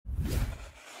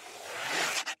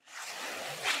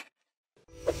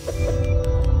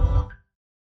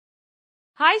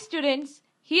Hi students,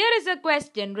 here is a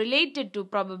question related to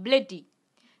probability.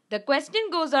 The question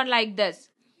goes on like this.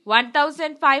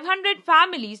 1,500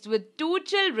 families with 2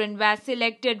 children were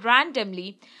selected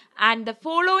randomly and the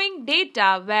following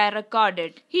data were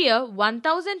recorded. Here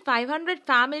 1,500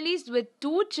 families with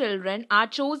 2 children are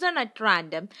chosen at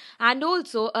random and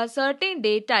also a certain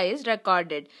data is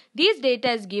recorded. This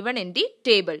data is given in the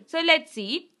table. So let's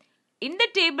see. In the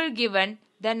table given,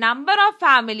 the number of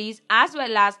families as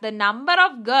well as the number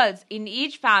of girls in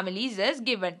each family is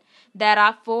given. There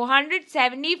are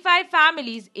 475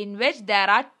 families in which there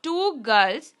are 2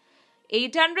 girls,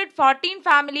 814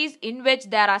 families in which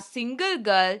there are single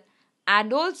girl,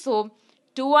 and also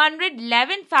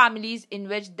 211 families in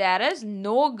which there is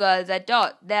no girls at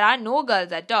all. There are no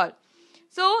girls at all.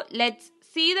 So let's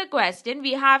see the question.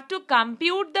 We have to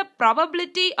compute the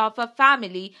probability of a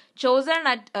family chosen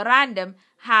at random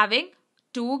having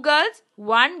 2 girls,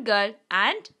 1 girl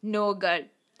and no girl.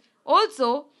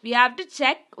 Also, we have to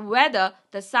check whether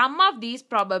the sum of these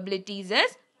probabilities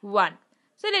is 1.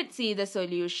 So let's see the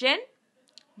solution.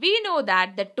 We know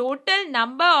that the total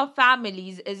number of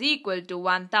families is equal to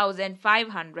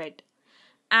 1,500.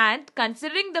 And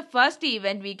considering the first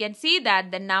event, we can see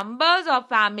that the numbers of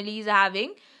families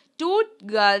having 2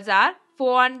 girls are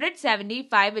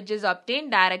 475, which is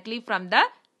obtained directly from the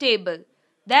table.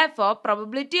 Therefore,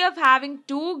 probability of having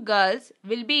 2 girls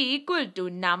will be equal to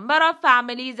number of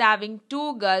families having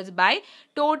 2 girls by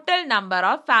total number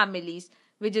of families,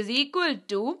 which is equal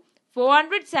to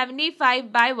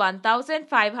 475 by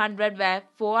 1,500, where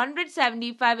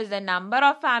 475 is the number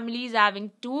of families having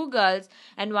 2 girls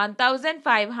and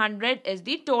 1,500 is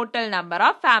the total number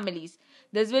of families.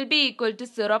 This will be equal to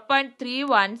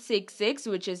 0.3166,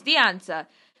 which is the answer.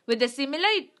 With a similar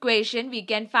equation, we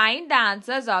can find the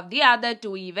answers of the other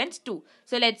 2 events too.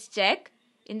 So let's check.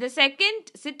 In the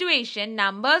second situation,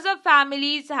 numbers of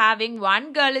families having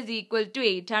 1 girl is equal to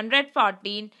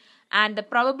 814 and the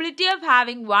probability of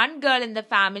having 1 girl in the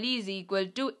family is equal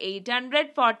to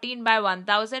 814 by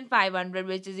 1,500,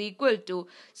 which is equal to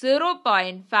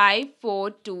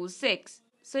 0.5426.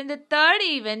 So in the third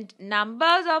event,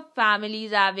 numbers of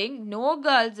families having no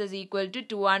girls is equal to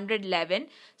 211.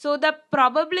 So the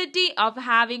probability of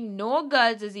having no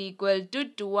girls is equal to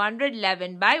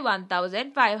 211 by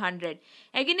 1,500.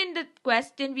 Again, in the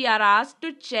question, we are asked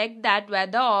to check that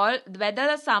whether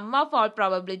the sum of all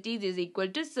probabilities is equal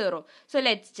to 0. So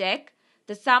let's check.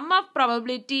 The sum of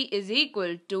probability is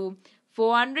equal to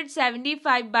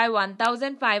 475 by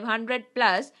 1,500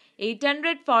 plus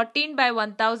 814 by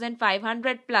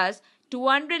 1,500 plus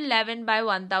 211 by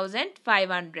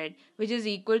 1,500, which is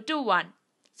equal to 1.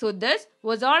 So this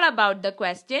was all about the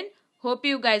question. Hope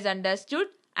you guys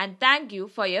understood and thank you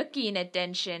for your keen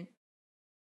attention.